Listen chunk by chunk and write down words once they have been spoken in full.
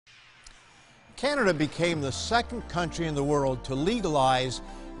Canada became the second country in the world to legalize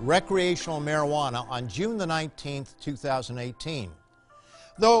recreational marijuana on June the 19th, 2018,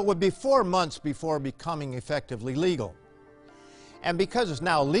 though it would be 4 months before becoming effectively legal. And because it's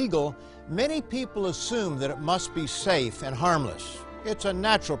now legal, many people assume that it must be safe and harmless. It's a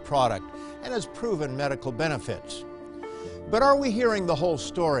natural product and has proven medical benefits. But are we hearing the whole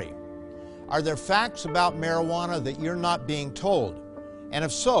story? Are there facts about marijuana that you're not being told? And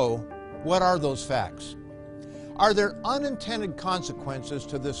if so, what are those facts? Are there unintended consequences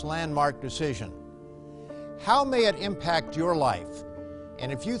to this landmark decision? How may it impact your life?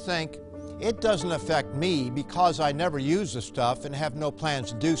 And if you think, it doesn't affect me because I never use the stuff and have no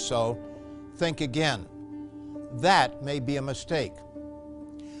plans to do so, think again. That may be a mistake.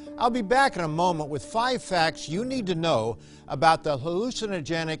 I'll be back in a moment with 5 facts you need to know about the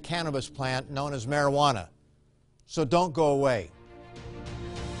hallucinogenic cannabis plant known as marijuana. So don't go away.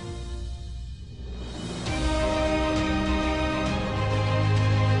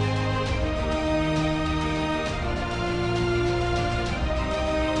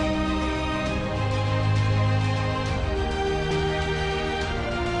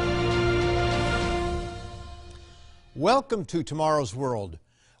 Welcome to Tomorrow's World,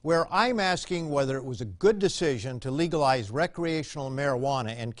 where I'm asking whether it was a good decision to legalize recreational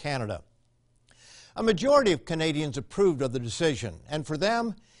marijuana in Canada. A majority of Canadians approved of the decision, and for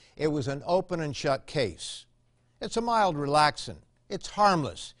them, it was an open and shut case. It's a mild relaxant, it's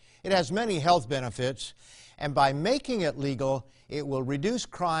harmless, it has many health benefits, and by making it legal, it will reduce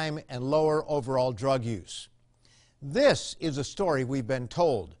crime and lower overall drug use. This is a story we've been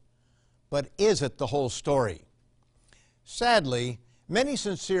told, but is it the whole story? Sadly, many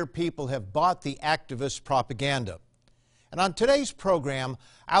sincere people have bought the activist propaganda. And on today's program,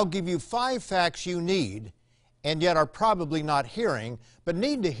 I'll give you 5 facts you need, and yet are probably not hearing, but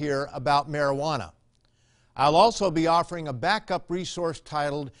need to hear about marijuana. I'll also be offering a backup resource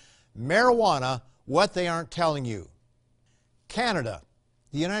titled, Marijuana, What They Aren't Telling You. Canada,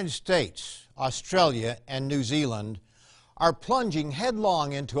 the United States, Australia, and New Zealand are plunging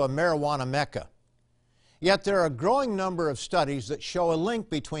headlong into a marijuana mecca. Yet there are a growing number of studies that show a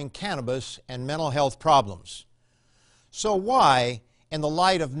link between cannabis and mental health problems. So why, in the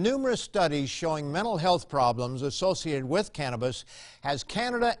light of numerous studies showing mental health problems associated with cannabis, has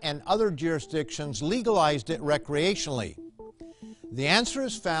Canada and other jurisdictions legalized it recreationally? The answer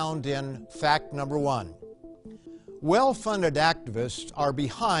is found in fact number 1. Well-funded activists are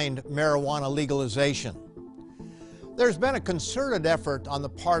behind marijuana legalization. There's been a concerted effort on the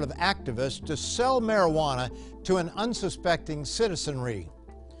part of activists to sell marijuana to an unsuspecting citizenry.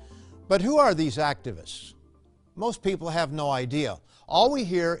 But who are these activists? Most people have no idea. All we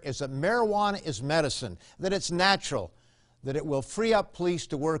hear is that marijuana is medicine, that it's natural, that it will free up police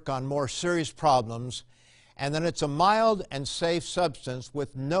to work on more serious problems, and that it's a mild and safe substance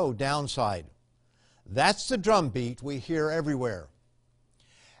with no downside. That's the drumbeat we hear everywhere.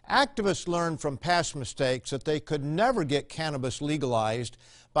 Activists learned from past mistakes that they could never get cannabis legalized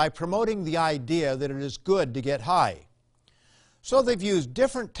by promoting the idea that it is good to get high. So they've used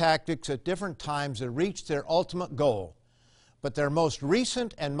different tactics at different times to reach their ultimate goal. But their most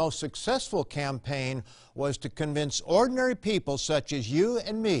recent and most successful campaign was to convince ordinary people such as you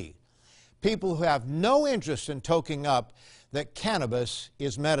and me, people who have no interest in toking up, that cannabis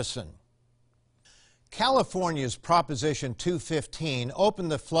is medicine. California's Proposition 215 opened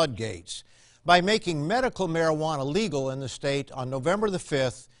the floodgates by making medical marijuana legal in the state on November the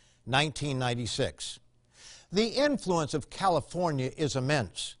 5th, 1996. The influence of California is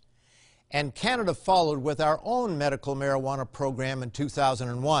immense, and Canada followed with our own medical marijuana program in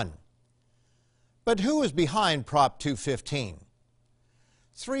 2001. But who is behind Prop 215?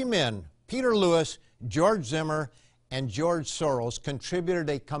 3 men, Peter Lewis, George Zimmer, and George Soros, contributed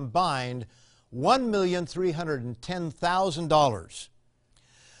a combined $1,310,000.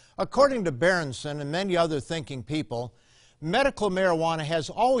 According to Berenson and many other thinking people, medical marijuana has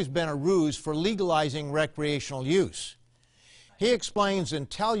always been a ruse for legalizing recreational use. He explains in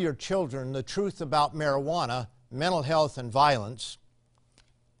Tell Your Children the Truth About Marijuana, Mental Health and Violence.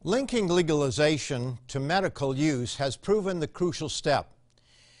 Linking legalization to medical use has proven the crucial step.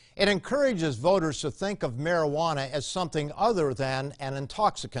 It encourages voters to think of marijuana as something other than an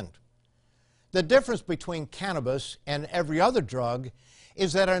intoxicant. The difference between cannabis and every other drug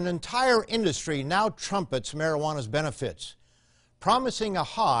is that an entire industry now trumpets marijuana's benefits, promising a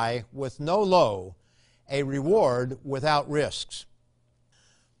high with no low, a reward without risks.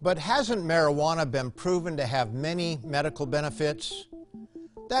 But hasn't marijuana been proven to have many medical benefits?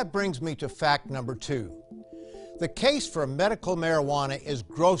 That brings me to fact number 2. The case for medical marijuana is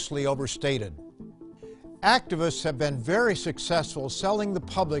grossly overstated. Activists have been very successful selling the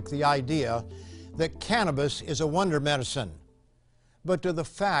public the idea that cannabis is a wonder medicine. But do the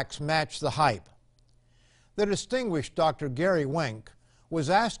facts match the hype? The distinguished Dr. Gary Wenk was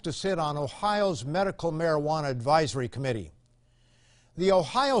asked to sit on Ohio's Medical Marijuana Advisory Committee. The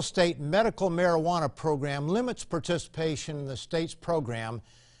Ohio State Medical Marijuana Program limits participation in the state's program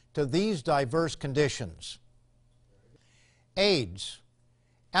to these diverse conditions: AIDS,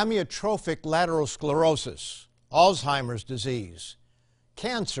 amyotrophic lateral sclerosis, Alzheimer's disease,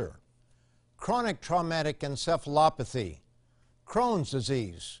 cancer, chronic traumatic encephalopathy, Crohn's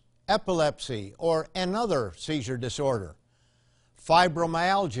disease, epilepsy or another seizure disorder,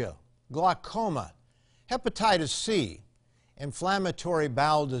 fibromyalgia, glaucoma, hepatitis C, inflammatory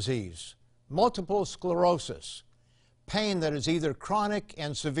bowel disease, multiple sclerosis, pain that is either chronic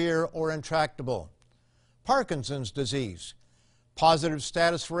and severe or intractable, Parkinson's disease, positive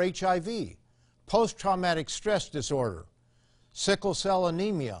status for HIV, post-traumatic stress disorder, sickle cell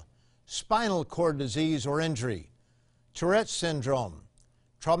anemia, spinal cord disease or injury, Tourette's syndrome,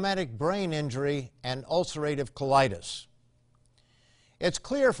 traumatic brain injury, and ulcerative colitis. It's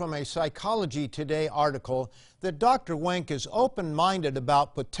clear from a Psychology Today article that Dr. Wenk is open-minded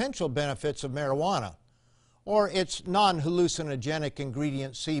about potential benefits of marijuana, or its non-hallucinogenic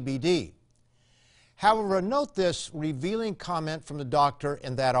ingredient CBD. However, note this revealing comment from the doctor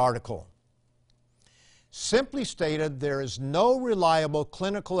in that article. Simply stated, there is no reliable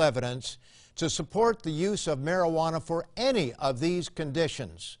clinical evidence to support the use of marijuana for any of these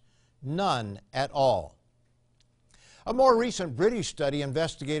conditions. None at all. A more recent British study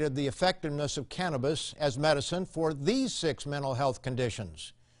investigated the effectiveness of cannabis as medicine for these 6 mental health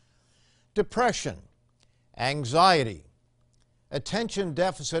conditions: depression, anxiety, attention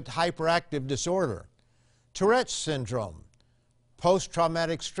deficit hyperactive disorder, Tourette's syndrome,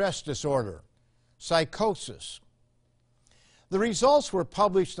 post-traumatic stress disorder, psychosis. The results were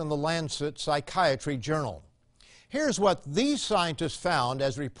published in the Lancet Psychiatry Journal. Here's what these scientists found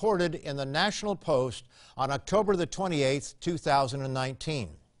as reported in the National Post on October the 28th, 2019.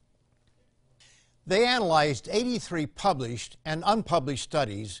 They analyzed 83 published and unpublished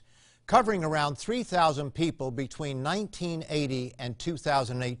studies covering around 3,000 people between 1980 and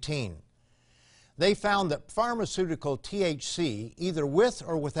 2018. They found that pharmaceutical THC, either with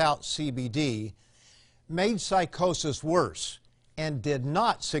or without CBD, made psychosis worse and did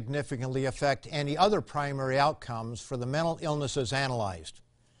not significantly affect any other primary outcomes for the mental illnesses analyzed.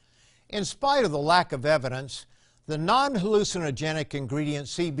 In spite of the lack of evidence, the non-hallucinogenic ingredient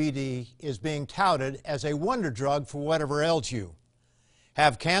CBD is being touted as a wonder drug for whatever ails you.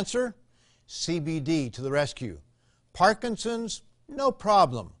 Have cancer? CBD to the rescue. Parkinson's? No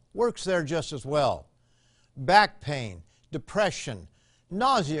problem. Works there just as well. Back pain, depression,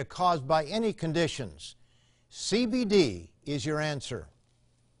 nausea caused by any conditions. CBD is your answer.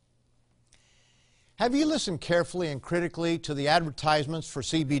 Have you listened carefully and critically to the advertisements for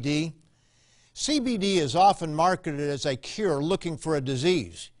CBD? CBD is often marketed as a cure looking for a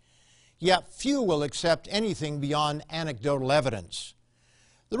disease, yet few will accept anything beyond anecdotal evidence.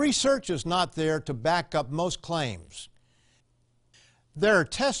 The research is not there to back up most claims. There are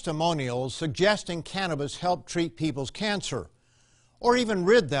testimonials suggesting cannabis helped treat people's cancer, or even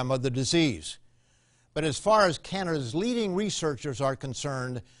rid them of the disease. But as far as Canada's leading researchers are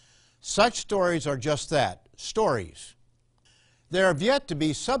concerned, such stories are just that, stories. There have yet to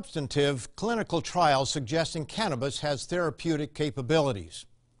be substantive clinical trials suggesting cannabis has therapeutic capabilities.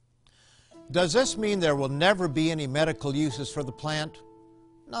 Does this mean there will never be any medical uses for the plant?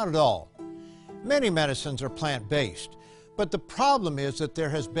 Not at all. Many medicines are plant-based, but the problem is that there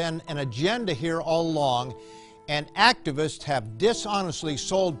has been an agenda here all along, and activists have dishonestly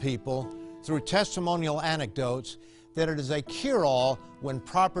sold people through testimonial anecdotes that it is a cure-all when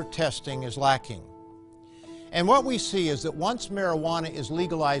proper testing is lacking. And what we see is that once marijuana is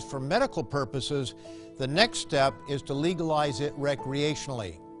legalized for medical purposes, the next step is to legalize it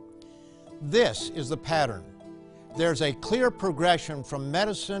recreationally. This is the pattern. There's a clear progression from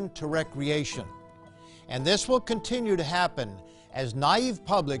medicine to recreation. And this will continue to happen as naive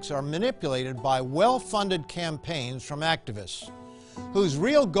publics are manipulated by well-funded campaigns from activists, whose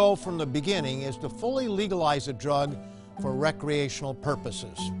real goal from the beginning is to fully legalize a drug for recreational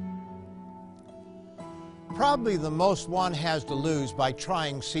purposes. Probably the most one has to lose by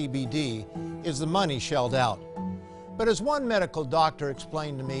trying CBD is the money shelled out. But as one medical doctor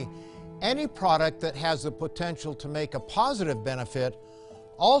explained to me, any product that has the potential to make a positive benefit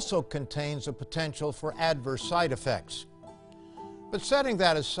also contains the potential for adverse side effects. But setting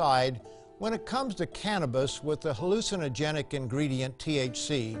that aside, when it comes to cannabis with the hallucinogenic ingredient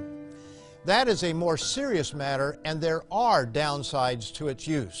THC, That is a more serious matter, and there are downsides to its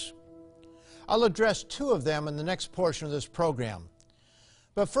use. I'll address two of them in the next portion of this program.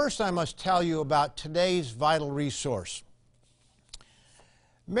 But first I must tell you about today's vital resource.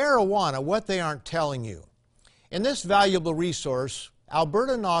 Marijuana, what they aren't telling you. In this valuable resource,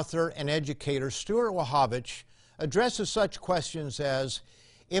 Albertan author and educator Stuart Wachowicz addresses such questions as,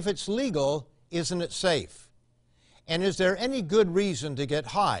 if it's legal, isn't it safe? And is there any good reason to get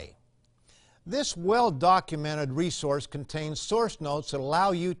high? This well-documented resource contains source notes that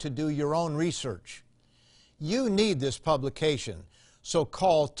allow you to do your own research. You need this publication, so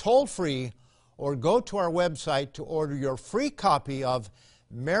call toll-free or go to our website to order your free copy of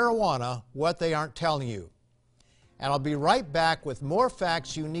Marijuana, What They Aren't Telling You. And I'll be right back with more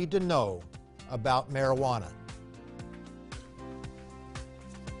facts you need to know about marijuana.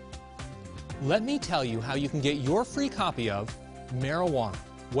 Let me tell you how you can get your free copy of Marijuana,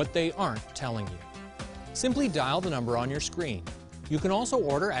 What They Aren't Telling You. Simply dial the number on your screen. You can also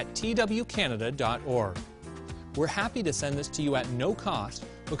order at twcanada.org. We're happy to send this to you at no cost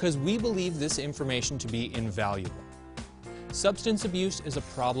because we believe this information to be invaluable. Substance abuse is a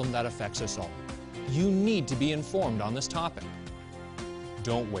problem that affects us all. You need to be informed on this topic.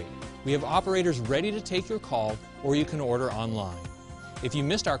 Don't wait. We have operators ready to take your call, or you can order online. If you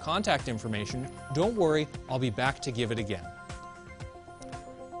missed our contact information, don't worry, I'll be back to give it again.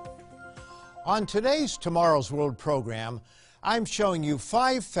 On today's Tomorrow's World program, I'm showing you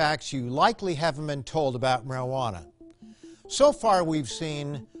 5 facts you likely haven't been told about marijuana. So far we've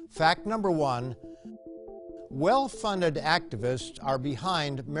seen fact number 1, well-funded activists are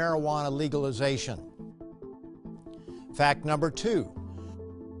behind marijuana legalization. Fact number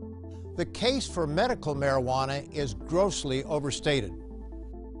 2, the case for medical marijuana is grossly overstated.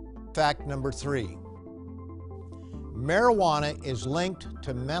 Fact number 3, marijuana is linked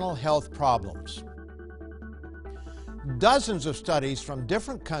to mental health problems. Dozens of studies from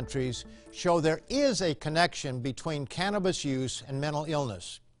different countries show there is a connection between cannabis use and mental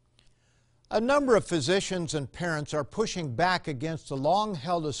illness. A number of physicians and parents are pushing back against the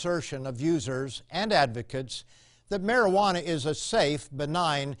long-held assertion of users and advocates that marijuana is a safe,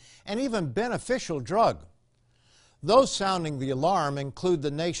 benign, and even beneficial drug. Those sounding the alarm include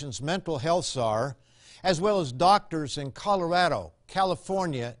the nation's mental health czar, as well as doctors in Colorado,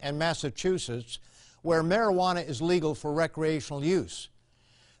 California, and Massachusetts, where marijuana is legal for recreational use.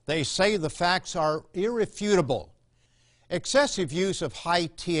 They say the facts are irrefutable. Excessive use of high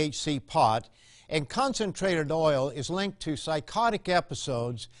THC pot and concentrated oil is linked to psychotic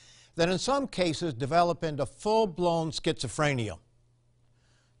episodes that in some cases develop into full-blown schizophrenia.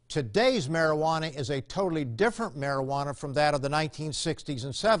 Today's marijuana is a totally different marijuana from that of the 1960s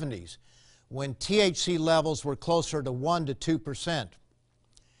and 70s, when THC levels were closer to 1 to 2%.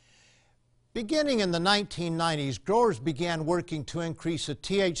 Beginning in the 1990s, growers began working to increase the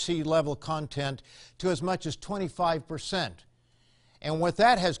THC level content to as much as 25%. And with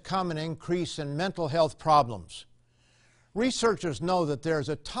that has come an increase in mental health problems. Researchers know that there is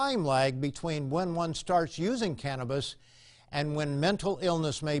a time lag between when one starts using cannabis and when mental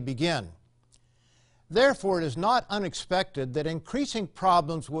illness may begin. Therefore, it is not unexpected that increasing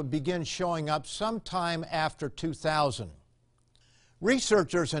problems would begin showing up sometime after 2000.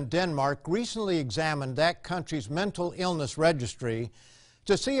 Researchers in Denmark recently examined that country's mental illness registry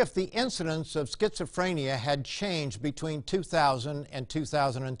to see if the incidence of schizophrenia had changed between 2000 and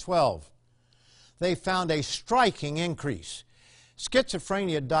 2012. They found a striking increase.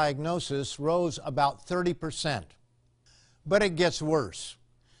 Schizophrenia diagnosis rose about 30%. But it gets worse.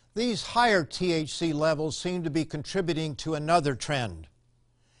 These higher THC levels seem to be contributing to another trend.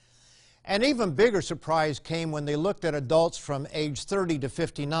 An even bigger surprise came when they looked at adults from age 30 to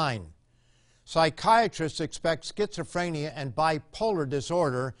 59. Psychiatrists expect schizophrenia and bipolar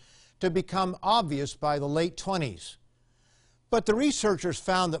disorder to become obvious by the late 20s. But the researchers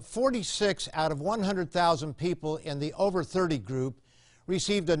found that 46 out of 100,000 people in the over 30 group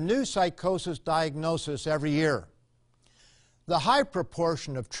received a new psychosis diagnosis every year. The high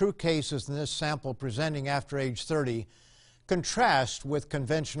proportion of true cases in this sample presenting after age 30 contrast with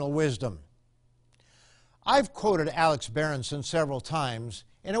conventional wisdom. I've quoted Alex Berenson several times,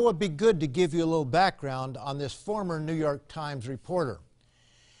 and it would be good to give you a little background on this former New York Times reporter.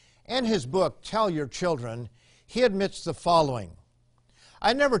 In his book, Tell Your Children, he admits the following: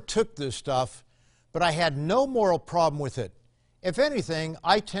 I never took this stuff, but I had no moral problem with it. If anything,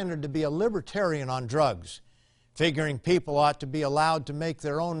 I tended to be a libertarian on drugs, figuring people ought to be allowed to make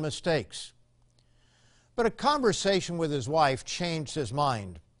their own mistakes. But a conversation with his wife changed his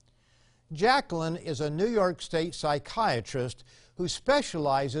mind. Jacqueline is a New York State psychiatrist who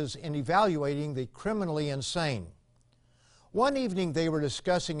specializes in evaluating the criminally insane. One evening they were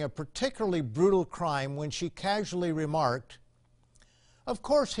discussing a particularly brutal crime when she casually remarked, "Of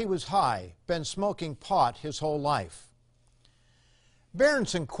course he was high, been smoking pot his whole life."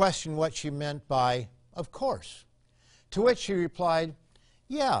 Berenson questioned what she meant by, "of course," to which she replied,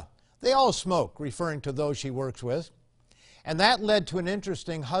 "Yeah, they all smoke," referring to those she works with. And that led to an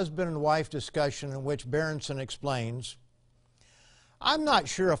interesting husband and wife discussion in which Berenson explains, "I'm not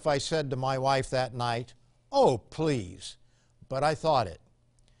sure if I said to my wife that night, 'Oh, please,' but I thought it."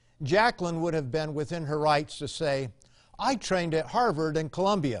 Jacqueline would have been within her rights to say, "I trained at Harvard and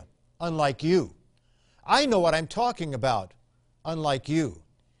Columbia, unlike you. I know what I'm talking about, unlike you.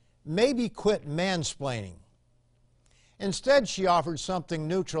 Maybe quit mansplaining." Instead, she offered something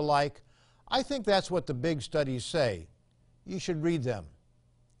neutral like, "I think that's what the big studies say. You should read them."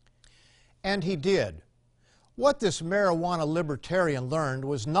 And he did. What this marijuana libertarian learned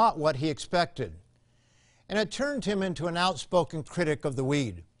was not what he expected, and it turned him into an outspoken critic of the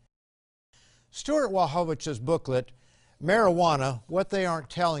weed. Stuart Wachowic's booklet, Marijuana: What They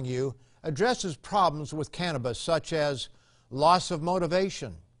Aren't Telling You, addresses problems with cannabis such as loss of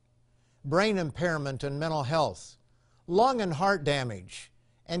motivation, brain impairment and mental health, lung and heart damage,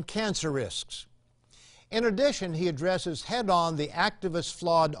 and cancer risks. In addition, he addresses head-on the activists'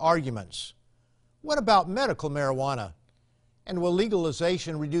 flawed arguments. What about medical marijuana? And will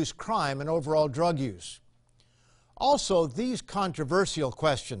legalization reduce crime and overall drug use? Also, these controversial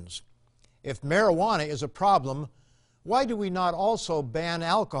questions. If marijuana is a problem, why do we not also ban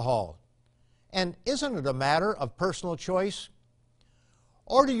alcohol? And isn't it a matter of personal choice?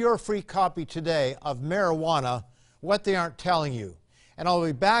 Order your free copy today of Marijuana: What They Aren't Telling You. And I'll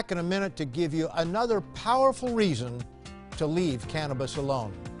be back in a minute to give you another powerful reason to leave cannabis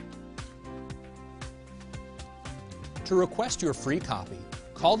alone. To request your free copy,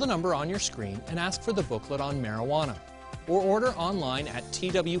 call the number on your screen and ask for the booklet on marijuana, or order online at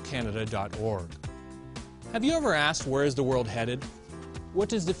twcanada.org. Have you ever asked, where is the world headed? What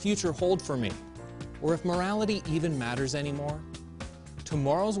does the future hold for me? Or if morality even matters anymore?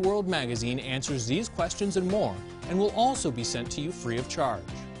 Tomorrow's World magazine answers these questions and more, and will also be sent to you free of charge.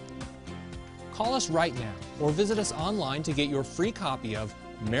 Call us right now or visit us online to get your free copy of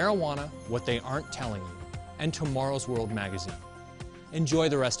Marijuana: What They Aren't Telling You and Tomorrow's World magazine. Enjoy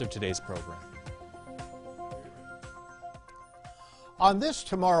the rest of today's program. On this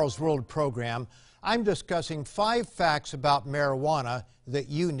Tomorrow's World program, I'm discussing 5 facts about marijuana that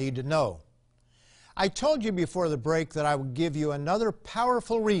you need to know. I told you before the break that I would give you another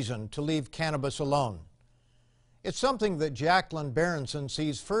powerful reason to leave cannabis alone. It's something that Jacqueline Berenson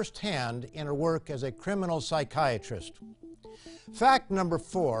sees firsthand in her work as a criminal psychiatrist. Fact number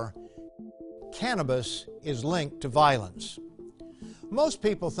 4, cannabis is linked to violence. Most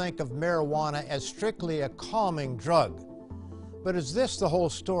people think of marijuana as strictly a calming drug, but is this the whole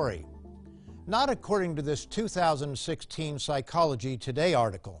story? Not according to this 2016 Psychology Today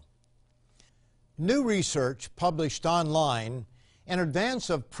article. New research published online in advance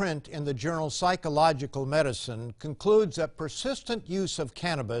of print in the journal Psychological Medicine concludes that persistent use of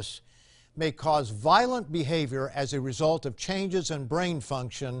cannabis may cause violent behavior as a result of changes in brain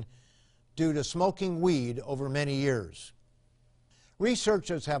function due to smoking weed over many years.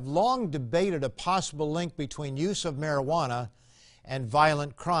 Researchers have long debated a possible link between use of marijuana and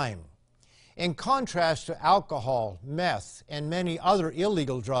violent crime. In contrast to alcohol, meth, and many other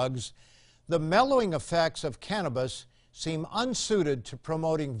illegal drugs, the mellowing effects of cannabis seem unsuited to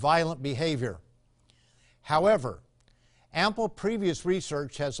promoting violent behavior. However, ample previous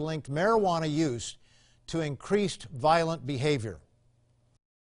research has linked marijuana use to increased violent behavior.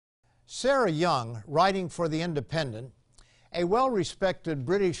 Sarah Young, writing for The Independent, a well-respected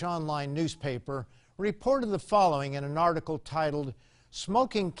British online newspaper, reported the following in an article titled,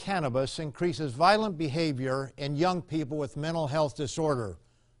 "Smoking Cannabis Increases Violent Behavior in Young People with Mental Health Disorder.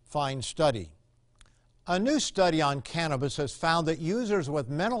 Find Study." A new study on cannabis has found that users with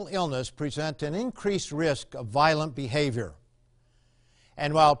mental illness present an increased risk of violent behavior.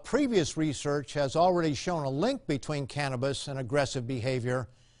 And while previous research has already shown a link between cannabis and aggressive behavior,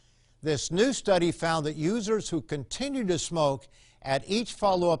 this new study found that users who continue to smoke at each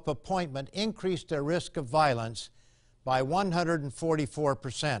follow-up appointment increased their risk of violence by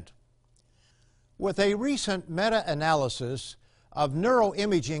 144%. With a recent meta-analysis of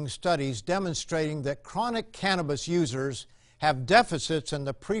neuroimaging studies demonstrating that chronic cannabis users have deficits in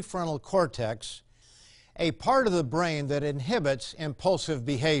the prefrontal cortex, a part of the brain that inhibits impulsive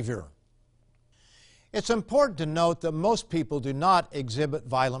behavior. It's important to note that most people do not exhibit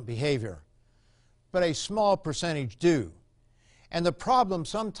violent behavior, but a small percentage do. and the problem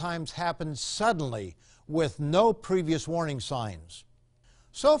sometimes happens suddenly with no previous warning signs.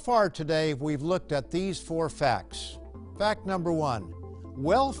 So far today, we've looked at these 4 facts. Fact number 1,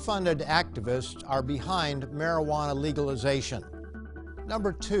 well-funded activists are behind marijuana legalization.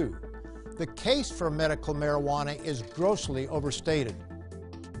 Number 2, the case for medical marijuana is grossly overstated.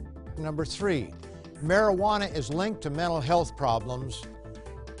 Number 3, marijuana is linked to mental health problems.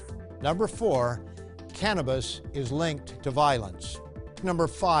 Number 4, cannabis is linked to violence. Number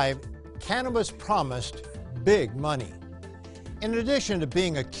 5, cannabis promised big money. In addition to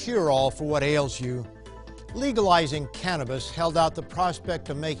being a cure-all for what ails you, legalizing cannabis held out the prospect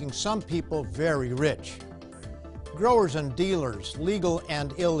of making some people very rich. Growers and dealers, legal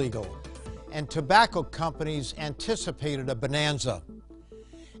and illegal, and tobacco companies anticipated a bonanza.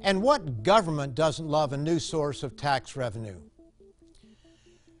 And what government doesn't love a new source of tax revenue?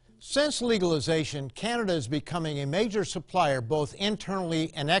 Since legalization, Canada is becoming a major supplier both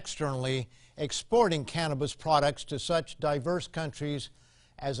internally and externally, exporting cannabis products to such diverse countries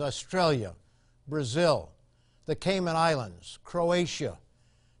as Australia, Brazil, the Cayman Islands, Croatia,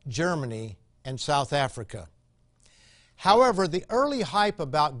 Germany, and South Africa. However, the early hype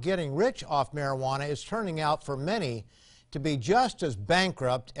about getting rich off marijuana is turning out for many to be just as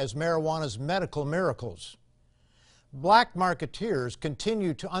bankrupt as marijuana's medical miracles. Black marketeers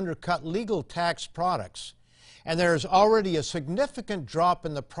continue to undercut legal tax products, and there is already a significant drop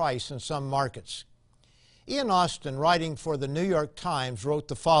in the price in some markets. Ian Austin, writing for the New York Times, wrote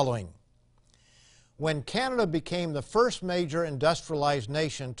the following: when Canada became the first major industrialized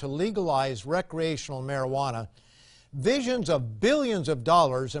nation to legalize recreational marijuana, visions of billions of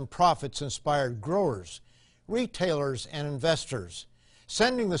dollars in profits inspired growers, retailers, and investors,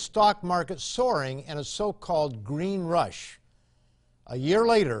 sending the stock market soaring in a so-called green rush. A year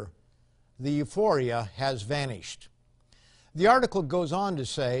later, the euphoria has vanished. The article goes on to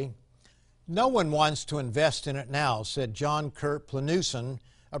say, "No one wants to invest in it now," said John Kurt Planusen,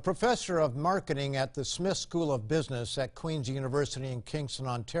 a professor of marketing at the Smith School of Business at Queen's University in Kingston,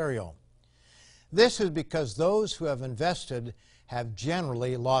 Ontario. This is because those who have invested have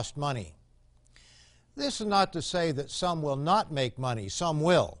generally lost money. This is not to say that some will not make money. Some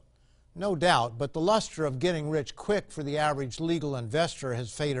will, no doubt, but the luster of getting rich quick for the average legal investor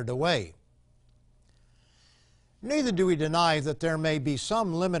has faded away. Neither do we deny that there may be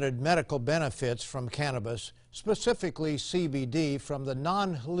some limited medical benefits from cannabis, specifically CBD from the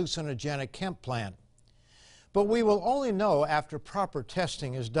non-hallucinogenic hemp plant. But we will only know after proper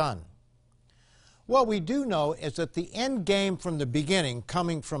testing is done. What we do know is that the end game from the beginning,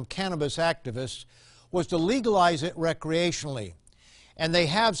 coming from cannabis activists, was to legalize it recreationally, and they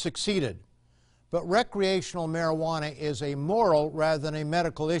have succeeded. But recreational marijuana is a moral rather than a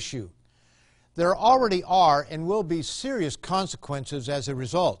medical issue. There already are and will be serious consequences as a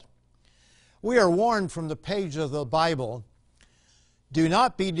result. We are warned from the page of the Bible, "Do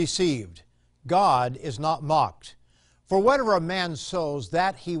not be deceived. God is not mocked. For whatever a man sows,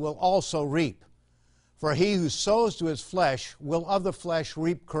 that he will also reap. For he who sows to his flesh will of the flesh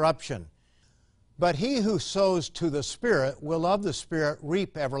reap corruption. But he who sows to the Spirit will of the Spirit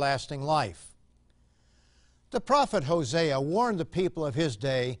reap everlasting life." The prophet Hosea warned the people of his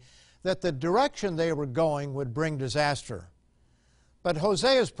day that the direction they were going would bring disaster. But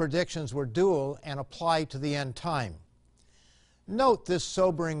Hosea's predictions were dual and apply to the end time. Note this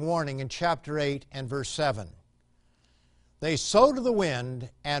sobering warning in chapter 8 and verse 7. They sow to the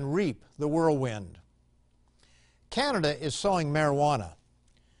wind and reap the whirlwind. Canada is sowing marijuana.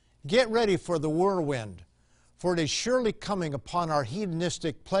 Get ready for the whirlwind, for it is surely coming upon our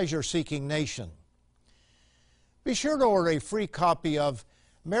hedonistic, pleasure-seeking nation. Be sure to order a free copy of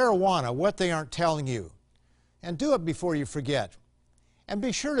Marijuana, What They Aren't Telling You, and do it before you forget. And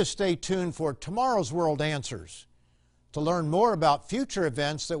be sure to stay tuned for Tomorrow's World Answers. To learn more about future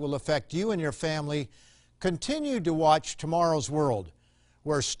events that will affect you and your family, continue to watch Tomorrow's World,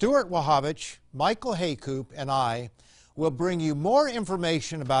 where Stuart Wachowicz, Michael Haycoop, and I will bring you more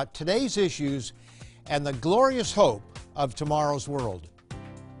information about today's issues and the glorious hope of tomorrow's world.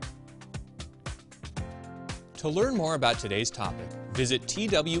 To learn more about today's topic, visit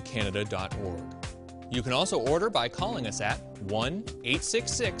twcanada.org. You can also order by calling us at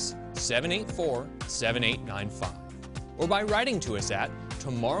 1-866-784-7895 or by writing to us at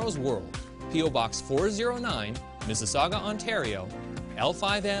Tomorrow's World, P.O. Box 409, Mississauga, Ontario,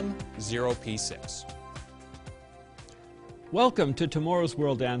 L5M 0P6. Welcome to Tomorrow's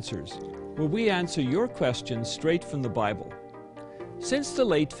World Answers, where we answer your questions straight from the Bible. Since the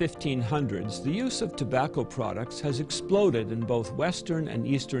late 1500s, the use of tobacco products has exploded in both Western and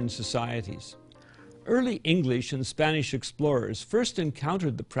Eastern societies. Early English and Spanish explorers first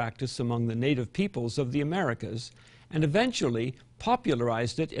encountered the practice among the native peoples of the Americas and eventually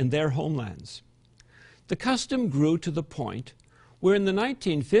popularized it in their homelands. The custom grew to the point where in the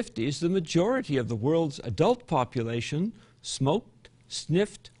 1950s the majority of the world's adult population smoked,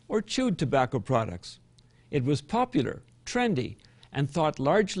 sniffed, or chewed tobacco products. It was popular, trendy, and thought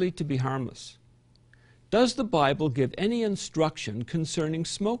largely to be harmless. Does the Bible give any instruction concerning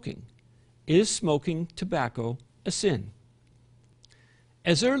smoking? Is smoking tobacco a sin?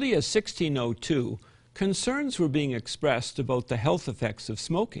 As early as 1602, concerns were being expressed about the health effects of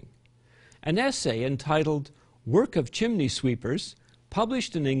smoking. An essay entitled Work of Chimney Sweepers,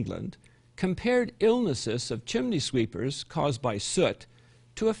 published in England, compared illnesses of chimney sweepers caused by soot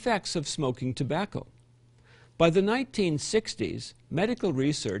to effects of smoking tobacco. By the 1960s, medical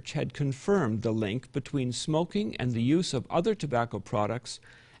research had confirmed the link between smoking and the use of other tobacco products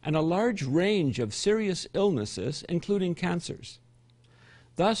and a large range of serious illnesses, including cancers.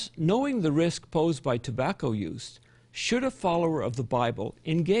 Thus, knowing the risk posed by tobacco use, should a follower of the Bible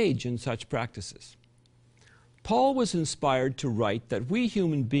engage in such practices? Paul was inspired to write that we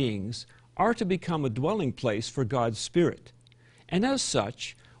human beings are to become a dwelling place for God's Spirit, and as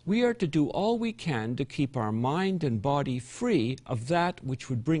such, we are to do all we can to keep our mind and body free of that which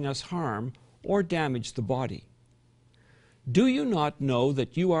would bring us harm or damage the body. Do you not know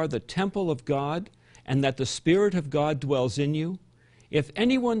that you are the temple of God and that the Spirit of God dwells in you? If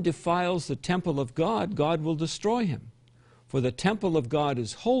anyone defiles the temple of God, God will destroy him. For the temple of God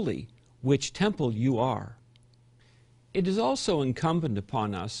is holy, which temple you are. It is also incumbent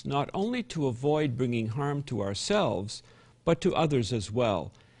upon us not only to avoid bringing harm to ourselves, but to others as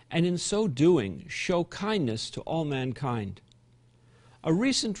well, and in so doing, show kindness to all mankind. A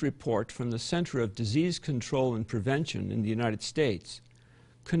recent report from the Center of Disease Control and Prevention in the United States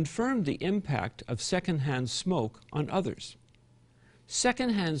confirmed the impact of secondhand smoke on others.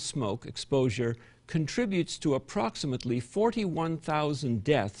 Secondhand smoke exposure contributes to approximately 41,000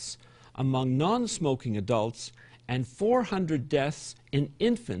 deaths among non-smoking adults and 400 deaths in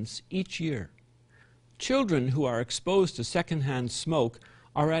infants each year. Children who are exposed to secondhand smoke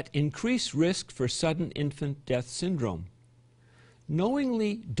are at increased risk for sudden infant death syndrome.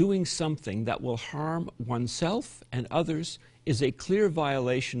 Knowingly doing something that will harm oneself and others is a clear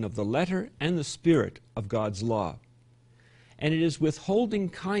violation of the letter and the spirit of God's law. And it is withholding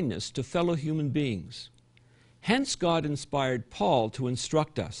kindness to fellow human beings. Hence God inspired Paul to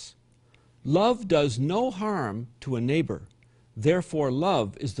instruct us. Love does no harm to a neighbor. Therefore,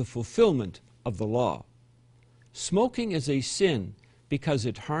 love is the fulfillment of the law. Smoking is a sin because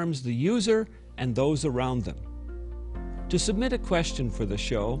it harms the user and those around them. To submit a question for the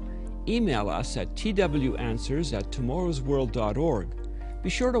show, email us at twanswers@tomorrowsworld.org. Be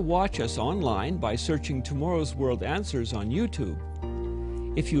sure to watch us online by searching Tomorrow's World Answers on YouTube.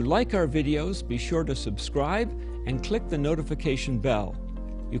 If you like our videos, be sure to subscribe and click the notification bell.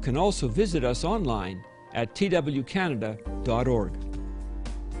 You can also visit us online at twcanada.org.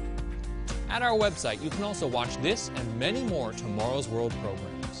 At our website, you can also watch this and many more Tomorrow's World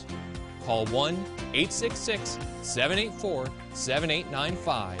programs. Call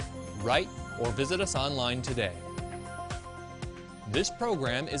 1-866-784-7895. Write or visit us online today. This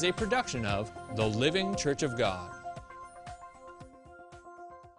program is a production of the Living Church of God.